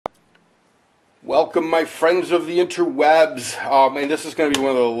Welcome, my friends of the interwebs, and this is going to be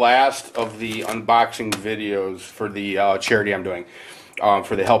one of the last of the unboxing videos for the charity I'm doing,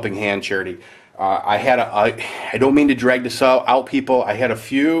 for the Helping Hand charity. I don't mean to drag this out, people. I had a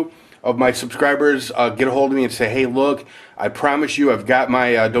few of my subscribers get a hold of me and say, hey, look, I promise you I've got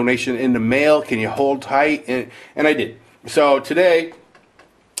my donation in the mail. Can you hold tight? And I did. So today,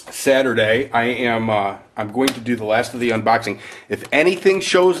 Saturday, I'm going to do the last of the unboxing. If anything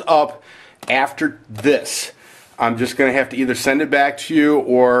shows up after this, I'm just going to have to either send it back to you,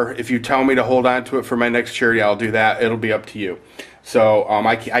 or if you tell me to hold on to it for my next charity, I'll do that. It'll be up to you. So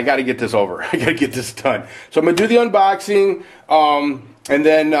I got to get this over. I got to get this done. So I'm going to do the unboxing, and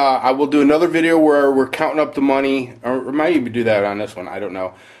then I will do another video where we're counting up the money, or I might even do that on this one. I don't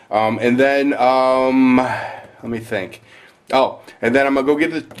know. And then let me think. Oh, and then I'm going to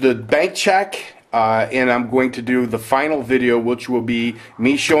go get the bank check. And I'm going to do the final video, which will be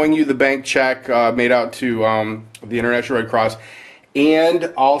me showing you the bank check made out to the International Red Cross,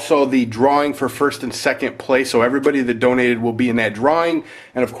 and also the drawing for first and second place. So everybody that donated will be in that drawing.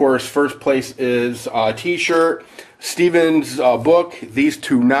 And of course, first place is a t-shirt, Steven's book, these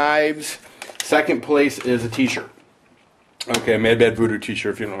two knives. Second place is a t-shirt. Okay, Madbadvoodo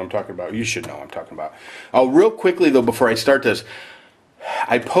t-shirt, if you know what I'm talking about. You should know what I'm talking about. Real quickly, though, before I start this,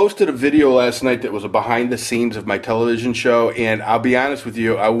 I posted a video last night that was a behind the scenes of my television show, and I'll be honest with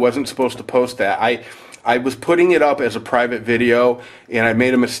you, I wasn't supposed to post that. I was putting it up as a private video, and I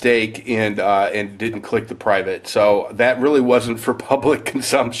made a mistake and didn't click the private. So that really wasn't for public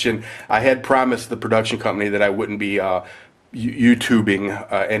consumption. I had promised the production company that I wouldn't be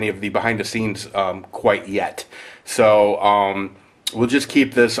YouTubing any of the behind the scenes quite yet. So we'll just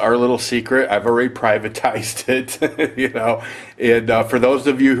keep this our little secret. I've already privatized it, you know. And for those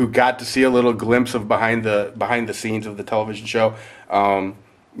of you who got to see a little glimpse of behind the scenes of the television show,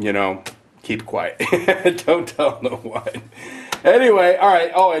 you know, keep quiet. Don't tell no one. Anyway, all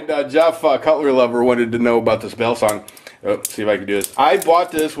right. Oh, and Jeff Cutlery Lover wanted to know about this bell song. Let's see if I can do this. I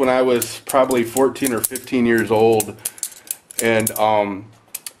bought this when I was probably 14 or 15 years old, and of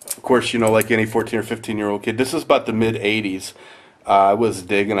course, you know, like any 14 or 15-year-old kid, this is about the mid '80s. I was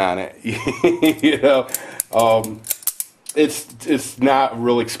digging on it. You know, it's not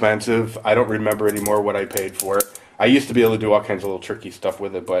real expensive. I don't remember anymore what I paid for it. I used to be able to do all kinds of little tricky stuff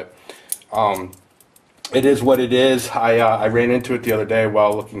with it, but it is what it is. I ran into it the other day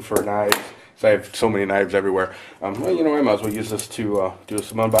while looking for knives. So I have so many knives everywhere. Well, you know, I might as well use this to do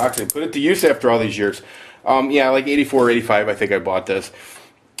some unboxing. Put it to use after all these years. Yeah, like 84 or 85, I think I bought this.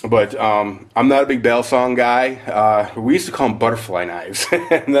 But I'm not a big bell song guy. We used to call them butterfly knives.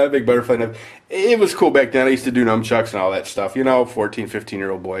 I'm not a big butterfly knife. It was cool back then. I used to do nunchucks and all that stuff. You know, 14,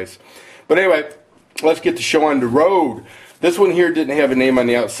 15-year-old boys. But anyway, let's get the show on the road. This one here didn't have a name on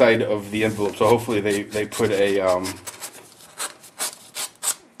the outside of the envelope, so hopefully they put a...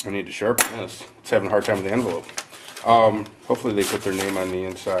 I need to sharpen this. It's having a hard time with the envelope. Hopefully they put their name on the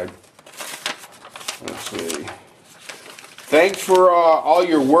inside. Let's see. Thanks for all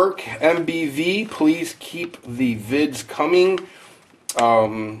your work, MBV. Please keep the vids coming.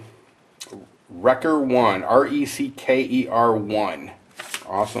 Recker1, R-E-C-K-E-R-1.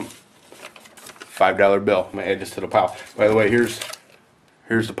 Awesome. $5 bill. I'm gonna add this to the pile. By the way, here's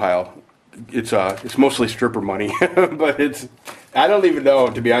the pile. It's mostly stripper money, but I don't even know,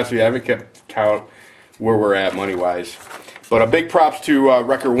 to be honest with you. I haven't kept count where we're at money wise. But a big props to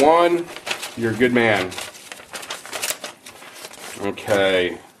Recker1. You're a good man.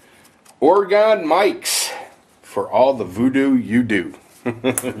 Okay, Oregon mics for all the voodoo you do.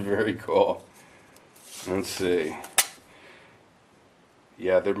 Very cool. Let's see.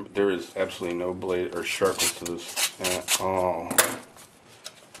 Yeah, there is absolutely no blade or sharpness to this at all.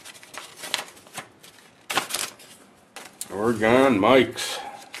 Oregon mics.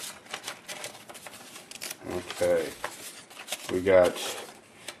 Okay, we got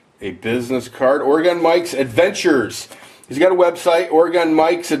a business card. Oregon Mics Adventures. He's got a website,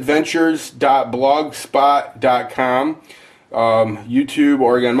 OregonMicsAdventures.blogspot.com. YouTube,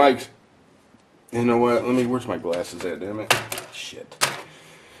 Oregon Mics. You know what? Where's my glasses at, damn it? Shit.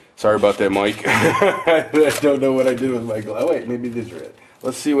 Sorry about that, Mike. I don't know what I did with my glasses. Oh, wait, maybe these are it.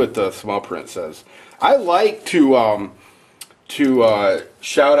 Let's see what the small print says. I like to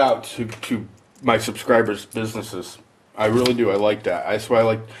shout out to my subscribers' businesses. I really do. I like that. That's why I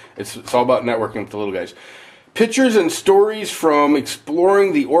like it's all about networking with the little guys. Pictures and stories from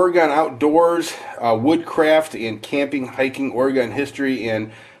exploring the Oregon outdoors, woodcraft and camping, hiking, Oregon history,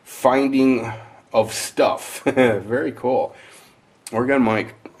 and finding of stuff. Very cool. Oregon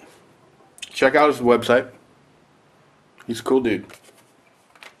Mike. Check out his website. He's a cool dude.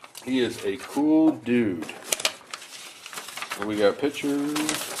 He is a cool dude. We got pictures.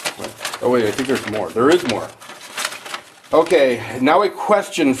 Oh wait, I think there's more. There is more. Okay, now a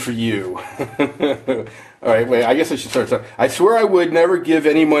question for you. Alright, wait, I guess I should start. I swear I would never give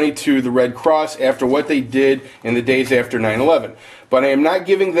any money to the Red Cross after what they did in the days after 9/11. But I am not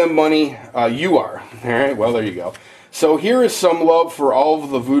giving them money. You are. Alright, well, there you go. So here is some love for all of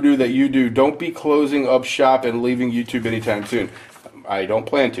the voodoo that you do. Don't be closing up shop and leaving YouTube anytime soon. I don't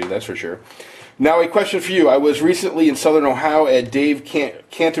plan to, that's for sure. Now a question for you. I was recently in Southern Ohio at Dave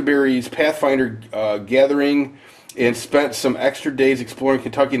Canterbury's Pathfinder gathering and spent some extra days exploring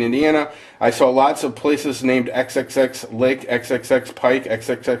Kentucky and Indiana. I saw lots of places named XXX Lick, XXX Pike,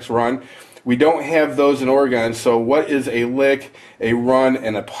 XXX Run. We don't have those in Oregon, so what is a lick, a run,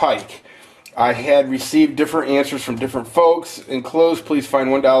 and a pike? I had received different answers from different folks. Enclosed, please find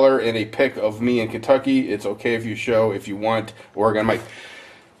 $1 and a pic of me in Kentucky. It's okay if you show, if you want, Oregon Mike.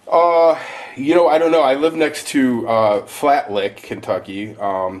 You know, I don't know. I live next to Flat Lick, Kentucky,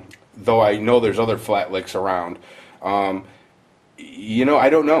 though I know there's other flat licks around. You know, I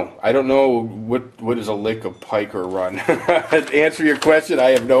don't know. I don't know what is a lick, a pike, or a run. To answer your question,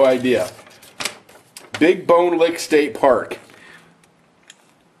 I have no idea. Big Bone Lick State Park.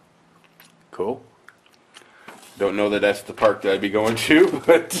 Cool. Don't know that that's the park that I'd be going to,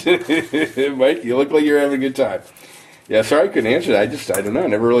 but Mike, you look like you're having a good time. Yeah, sorry I couldn't answer that. I don't know. I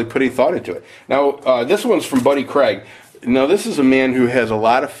never really put any thought into it. Now, this one's from Buddy Craig. Now, this is a man who has a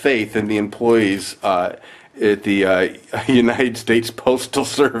lot of faith in the employees at the United States Postal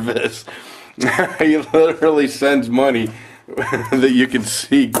Service. He literally sends money that you can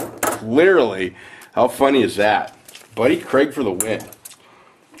see clearly. How funny is that? Buddy Craig for the win.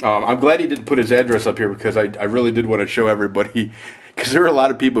 I'm glad he didn't put his address up here because I really did want to show everybody, because there are a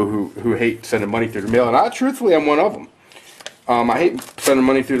lot of people who hate sending money through the mail, and truthfully, I'm one of them. I hate sending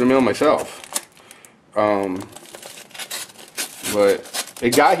money through the mail myself. But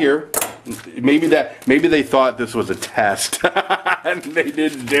it got here. Maybe they thought this was a test and they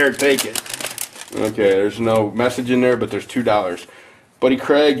didn't dare take it. Okay, there's no message in there, but there's $2. Buddy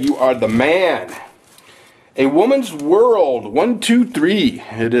Craig, you are the man. A woman's world, 1, 2, 3.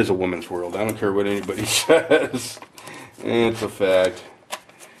 It is a woman's world. I don't care what anybody says. It's a fact.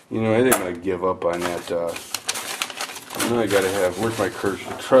 You know, I think I'm gonna give up on that. Now I gotta have. Where's my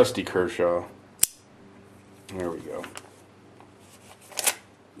trusty Kershaw? There we go.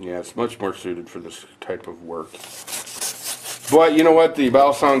 Yeah, it's much more suited for this type of work. But you know what? The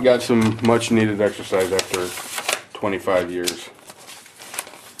bowel sound got some much needed exercise after 25 years.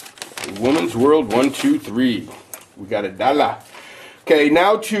 Woman's World 1, 2, 3. We got $1. Okay,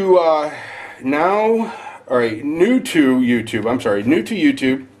 now to all right, new to YouTube. I'm sorry, new to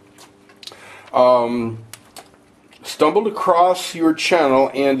YouTube. Stumbled across your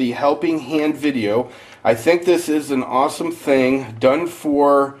channel and the helping hand video. I think this is an awesome thing done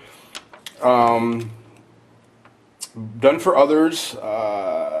for others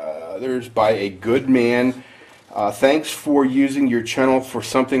by a good man. Thanks for using your channel for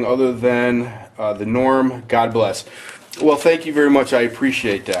something other than the norm. God bless. Well, thank you very much. I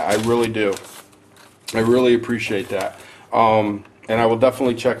appreciate that. I really do. I really appreciate that. And I will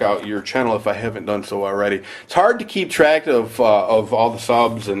definitely check out your channel if I haven't done so already. It's hard to keep track of all the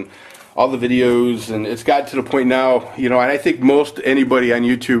subs and all the videos, and it's got to the point now, you know, and I think most anybody on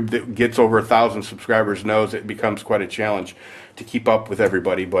YouTube that gets over 1,000 subscribers knows it becomes quite a challenge to keep up with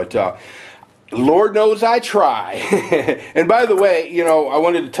everybody, but Lord knows I try. And by the way, you know, I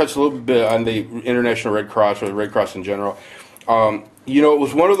wanted to touch a little bit on the International Red Cross, or the Red Cross in general. You know, it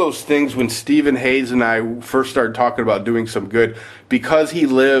was one of those things when Stephen Hayes and I first started talking about doing some good, because he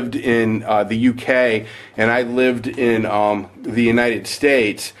lived in the UK and I lived in the United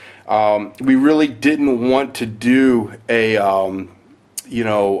States. We really didn't want to do a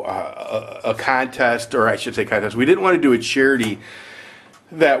contest, or I should say contest. We didn't want to do a charity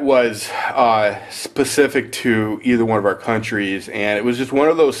that was specific to either one of our countries, and it was just one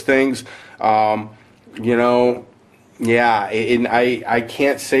of those things, you know. Yeah, and I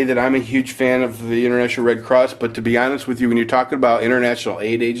can't say that I'm a huge fan of the International Red Cross, but to be honest with you, when you're talking about international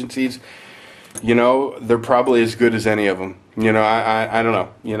aid agencies, you know, they're probably as good as any of them. You know, I don't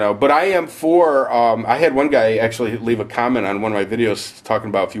know, you know, but I am for, I had one guy actually leave a comment on one of my videos talking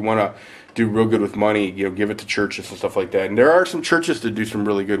about if you want to do real good with money, you know, give it to churches and stuff like that. And there are some churches that do some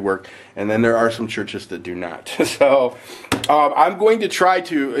really good work, and then there are some churches that do not. So I'm going to try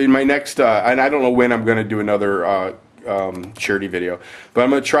to, in my next, and I don't know when I'm going to do another charity video, but I'm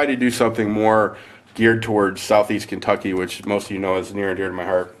going to try to do something more geared towards Southeast Kentucky, which most of you know is near and dear to my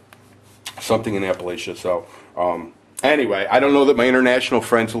heart. Something in Appalachia. So Anyway, I don't know that my international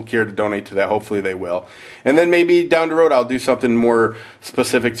friends will care to donate to that. Hopefully they will. And then maybe down the road I'll do something more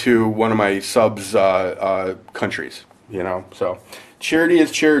specific to one of my subs countries, you know. So charity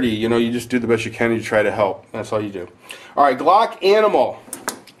is charity. You know, you just do the best you can and you try to help. That's all you do. All right, Glock Animal.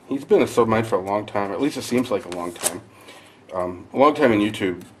 He's been a sub of mine for a long time. At least it seems like a long time. A long time in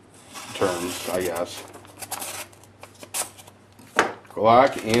YouTube terms, I guess.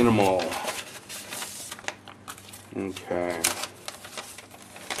 Glock Animal. Okay.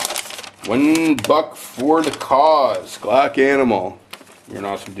 $1 for the cause. Glock Animal. You're an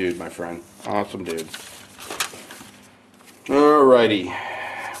awesome dude, my friend. Awesome dude. Alrighty.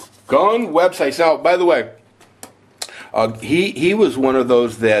 Gun websites. Now, by the way, he was one of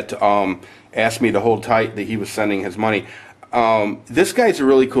those that asked me to hold tight that he was sending his money. This guy's a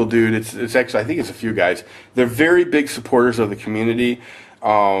really cool dude. It's actually, I think it's a few guys. They're very big supporters of the community.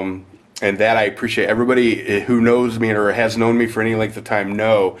 And that I appreciate. Everybody who knows me or has known me for any length of time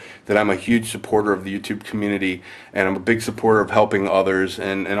know that I'm a huge supporter of the YouTube community, and I'm a big supporter of helping others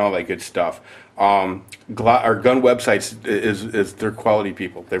and all that good stuff. Our gun websites is they're quality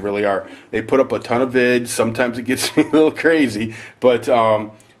people. They really are. They put up a ton of vids. Sometimes it gets me a little crazy, but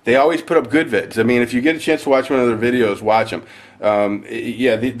they always put up good vids. I mean, if you get a chance to watch one of their videos, watch them.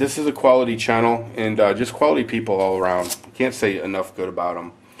 Yeah, this is a quality channel, and just quality people all around. Can't say enough good about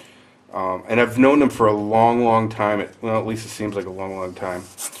them. And I've known them for a long, long time. Well, at least it seems like a long, long time.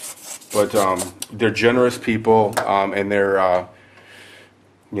 But they're generous people, and they're,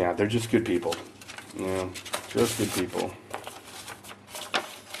 yeah, they're just good people. Yeah, just good people.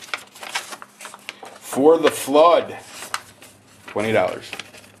 For the Flood, $20.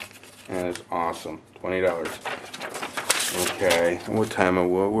 That is awesome. $20. Okay, what time?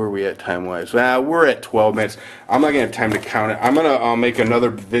 Where are we at time-wise? We're at 12 minutes. I'm not going to have time to count it. I'm going to make another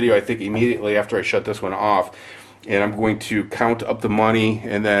video, I think, immediately after I shut this one off. And I'm going to count up the money,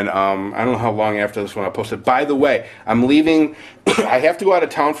 and then I don't know how long after this one I'll post it. By the way, I'm leaving. I have to go out of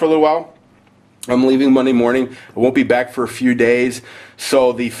town for a little while. I'm leaving Monday morning. I won't be back for a few days.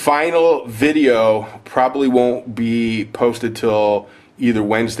 So the final video probably won't be posted till either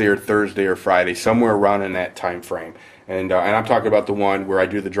Wednesday or Thursday or Friday, somewhere around in that time frame. And I'm talking about the one where I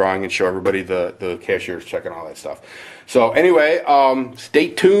do the drawing and show everybody the cashier's check and all that stuff. So anyway, stay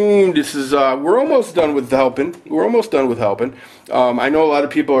tuned. This is we're almost done with helping. We're almost done with helping. I know a lot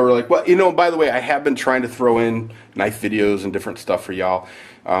of people are like, well, you know, by the way, I have been trying to throw in knife videos and different stuff for y'all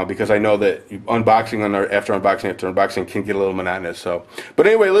because I know that unboxing after unboxing can get a little monotonous. So, but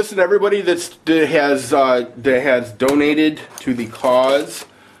anyway, listen, everybody that has donated to the cause,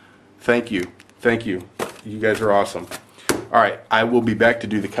 thank you. Thank you. You guys are awesome. All right, I will be back to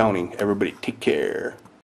do the counting. Everybody, take care.